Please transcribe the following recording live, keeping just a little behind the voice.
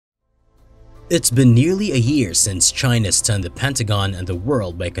It's been nearly a year since China stunned the Pentagon and the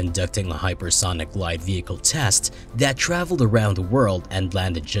world by conducting a hypersonic glide vehicle test that traveled around the world and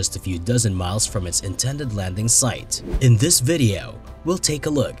landed just a few dozen miles from its intended landing site. In this video, we'll take a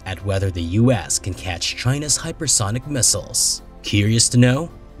look at whether the US can catch China's hypersonic missiles. Curious to know?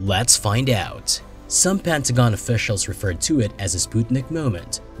 Let's find out. Some Pentagon officials referred to it as a Sputnik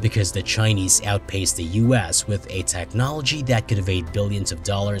moment because the Chinese outpaced the US with a technology that could evade billions of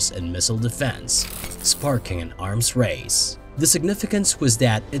dollars in missile defense, sparking an arms race. The significance was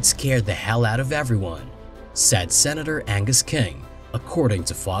that it scared the hell out of everyone, said Senator Angus King, according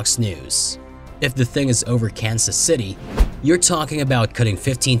to Fox News. If the thing is over Kansas City, you're talking about cutting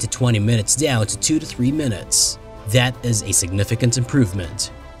 15 to 20 minutes down to 2 to 3 minutes. That is a significant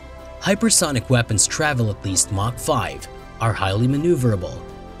improvement. Hypersonic weapons travel at least Mach 5, are highly maneuverable,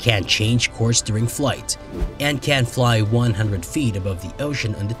 can change course during flight, and can fly 100 feet above the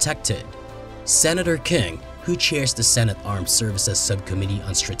ocean undetected. Senator King, who chairs the Senate Armed Services Subcommittee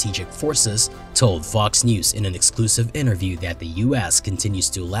on Strategic Forces, told Fox News in an exclusive interview that the US continues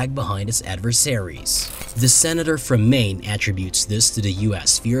to lag behind its adversaries. The senator from Maine attributes this to the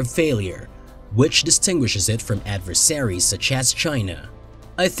US fear of failure, which distinguishes it from adversaries such as China.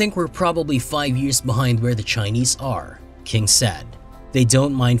 "I think we're probably 5 years behind where the Chinese are," King said. "They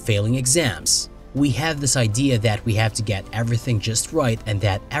don't mind failing exams. We have this idea that we have to get everything just right and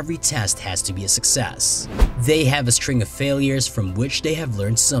that every test has to be a success. They have a string of failures from which they have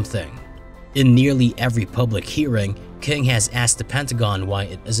learned something." In nearly every public hearing, King has asked the Pentagon why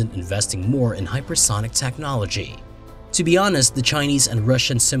it isn't investing more in hypersonic technology. "To be honest, the Chinese and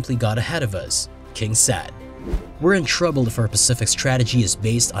Russians simply got ahead of us," King said. "We're in trouble if our Pacific strategy is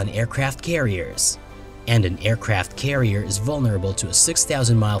based on aircraft carriers, and an aircraft carrier is vulnerable to a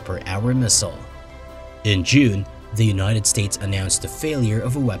 6,000 mph missile." In June, the United States announced the failure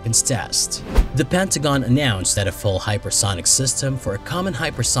of a weapons test. The Pentagon announced that a full hypersonic system for a common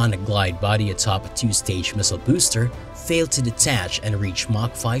hypersonic glide body atop a two-stage missile booster failed to detach and reach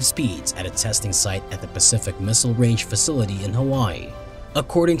Mach 5 speeds at a testing site at the Pacific Missile Range facility in Hawaii.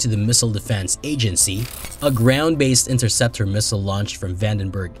 According to the Missile Defense Agency, a ground-based interceptor missile launched from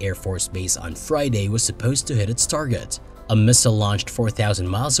Vandenberg Air Force Base on Friday was supposed to hit its target, a missile launched 4,000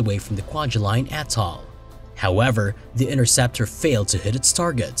 miles away from the Kwajalein Atoll. However, the interceptor failed to hit its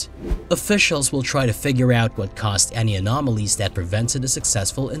target. Officials will try to figure out what caused any anomalies that prevented a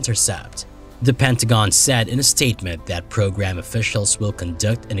successful intercept. The Pentagon said in a statement that program officials will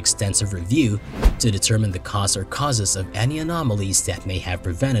conduct an extensive review to determine the cause or causes of any anomalies that may have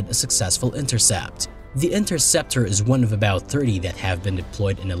prevented a successful intercept. The interceptor is one of about 30 that have been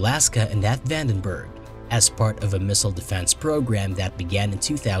deployed in Alaska and at Vandenberg as part of a missile defense program that began in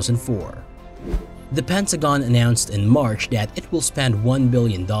 2004. The Pentagon announced in March that it will spend $1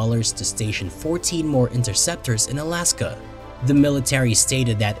 billion to station 14 more interceptors in Alaska. The military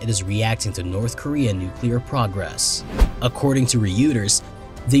stated that it is reacting to North Korean nuclear progress. According to Reuters,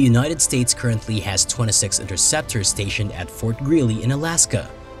 the United States currently has 26 interceptors stationed at Fort Greely in Alaska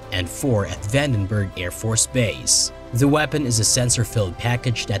and 4 at Vandenberg Air Force Base. The weapon is a sensor-filled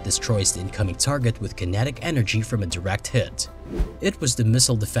package that destroys the incoming target with kinetic energy from a direct hit. It was the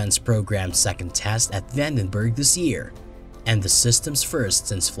Missile Defense Program's second test at Vandenberg this year, and the system's first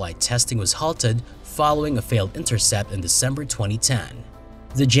since flight testing was halted following a failed intercept in December 2010.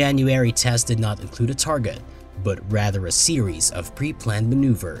 The January test did not include a target, but rather a series of pre-planned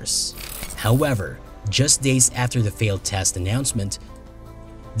maneuvers. However, just days after the failed test announcement,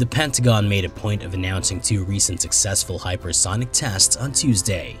 the Pentagon made a point of announcing 2 recent successful hypersonic tests on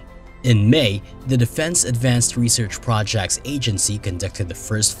Tuesday. In May, the Defense Advanced Research Projects Agency conducted the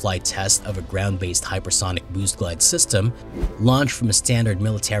first flight test of a ground-based hypersonic boost glide system launched from a standard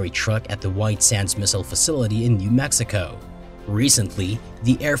military truck at the White Sands Missile Facility in New Mexico. Recently,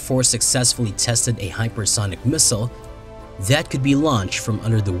 the Air Force successfully tested a hypersonic missile that could be launched from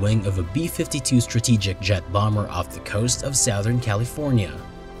under the wing of a B-52 strategic jet bomber off the coast of Southern California.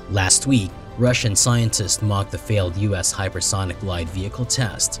 Last week, Russian scientists mocked the failed US hypersonic glide vehicle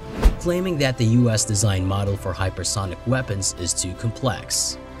test, claiming that the US design model for hypersonic weapons is too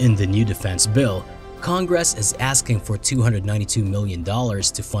complex. In the new defense bill, Congress is asking for $292 million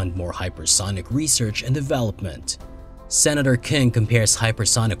to fund more hypersonic research and development. Senator King compares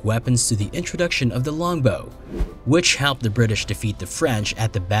hypersonic weapons to the introduction of the longbow, which helped the British defeat the French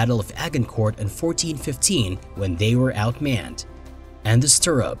at the Battle of Agincourt in 1415 when they were outmanned, and the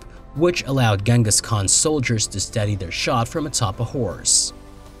stirrup, which allowed Genghis Khan's soldiers to steady their shot from atop a horse.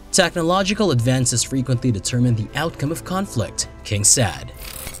 "Technological advances frequently determine the outcome of conflict," King said.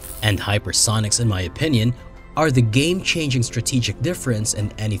 "And hypersonics, in my opinion, are the game-changing strategic difference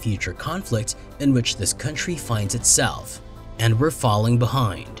in any future conflict in which this country finds itself, and we're falling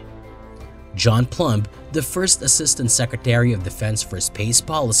behind. John Plumb, the first Assistant Secretary of Defense for Space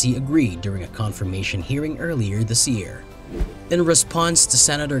Policy, agreed during a confirmation hearing earlier this year. In response to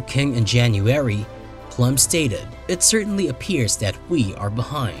Senator King in January, Plumb stated, "It certainly appears that we are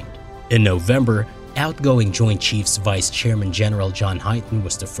behind." In November, outgoing Joint Chiefs Vice Chairman General John Hyten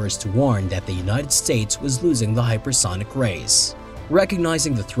was the first to warn that the United States was losing the hypersonic race.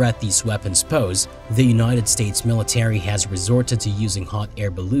 Recognizing the threat these weapons pose, the United States military has resorted to using hot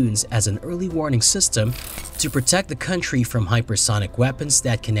air balloons as an early warning system to protect the country from hypersonic weapons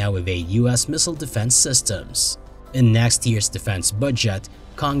that can now evade U.S. missile defense systems. In next year's defense budget,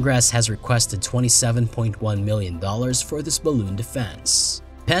 Congress has requested $27.1 million for this balloon defense.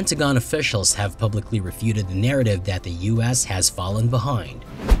 Pentagon officials have publicly refuted the narrative that the U.S. has fallen behind,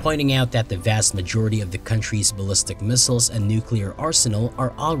 pointing out that the vast majority of the country's ballistic missiles and nuclear arsenal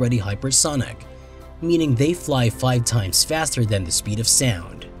are already hypersonic, meaning they fly 5 times faster than the speed of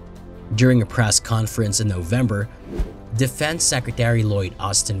sound. During a press conference in November, Defense Secretary Lloyd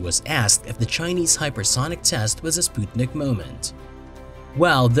Austin was asked if the Chinese hypersonic test was a Sputnik moment.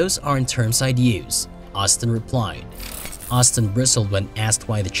 "Well, those aren't terms I'd use," Austin replied. Austin bristled when asked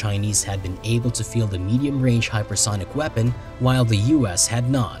why the Chinese had been able to field a medium-range hypersonic weapon while the US had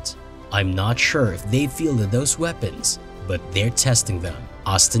not. "I'm not sure if they fielded those weapons, but they're testing them,"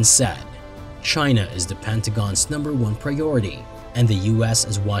 Austin said. China is the Pentagon's #1 priority, and the US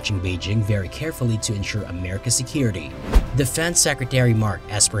is watching Beijing very carefully to ensure America's security, Defense Secretary Mark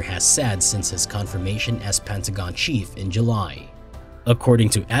Esper has said since his confirmation as Pentagon chief in July. According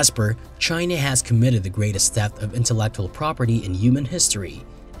to Esper, China has committed the greatest theft of intellectual property in human history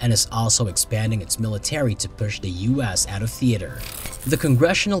and is also expanding its military to push the US out of theater. The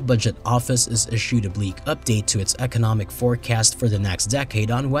Congressional Budget Office is issued a bleak update to its economic forecast for the next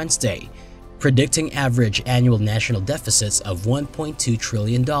decade on Wednesday, predicting average annual national deficits of $1.2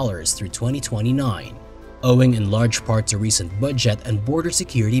 trillion through 2029, owing in large part to recent budget and border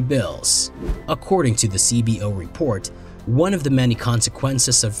security bills. According to the CBO report, one of the many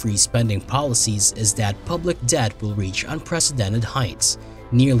consequences of free spending policies is that public debt will reach unprecedented heights,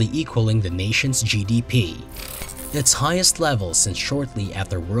 nearly equaling the nation's GDP, its highest level since shortly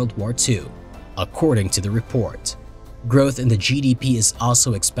after World War II, according to the report. Growth in the GDP is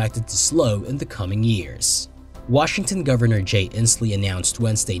also expected to slow in the coming years. Washington Governor Jay Inslee announced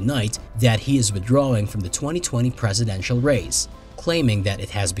Wednesday night that he is withdrawing from the 2020 presidential race, claiming that it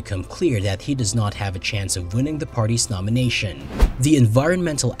has become clear that he does not have a chance of winning the party's nomination. The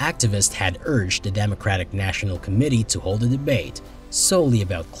environmental activist had urged the Democratic National Committee to hold a debate solely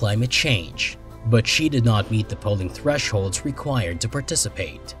about climate change, but she did not meet the polling thresholds required to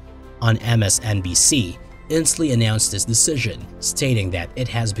participate. On MSNBC, Inslee announced his decision, stating that it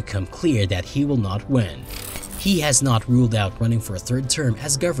has become clear that he will not win. He has not ruled out running for a third term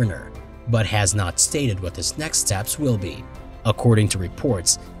as governor, but has not stated what his next steps will be. According to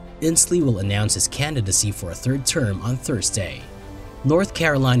reports, Inslee will announce his candidacy for a third term on Thursday. North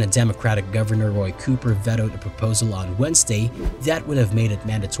Carolina Democratic Governor Roy Cooper vetoed a proposal on Wednesday that would have made it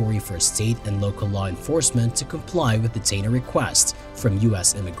mandatory for state and local law enforcement to comply with detainer requests from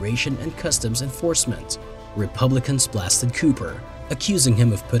U.S. Immigration and Customs Enforcement. Republicans blasted Cooper, accusing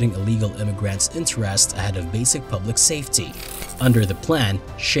him of putting illegal immigrants' interests ahead of basic public safety. Under the plan,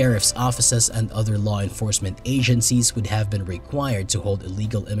 sheriff's offices and other law enforcement agencies would have been required to hold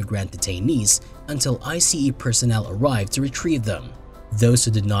illegal immigrant detainees until ICE personnel arrived to retrieve them. Those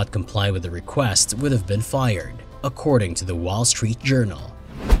who did not comply with the request would have been fired, according to the Wall Street Journal.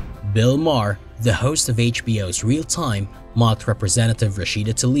 Bill Maher, the host of HBO's Real Time, mocked Representative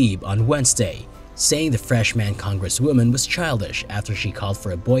Rashida Tlaib on Wednesday, saying the freshman congresswoman was childish after she called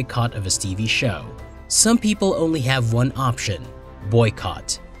for a boycott of his TV show. "Some people only have one option: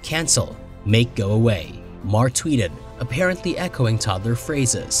 boycott, cancel, make go away," Maher tweeted, apparently echoing toddler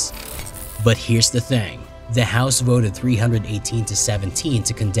phrases. But here's the thing. The House voted 318-17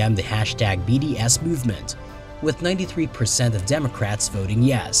 to condemn the #BDS movement, with 93% of Democrats voting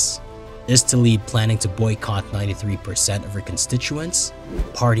yes. Is Tlaib planning to boycott 93% of her constituents?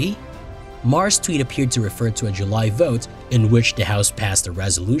 Party? Maher's tweet appeared to refer to a July vote in which the House passed a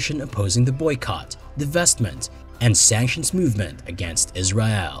resolution opposing the boycott, divestment, and sanctions movement against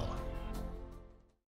Israel.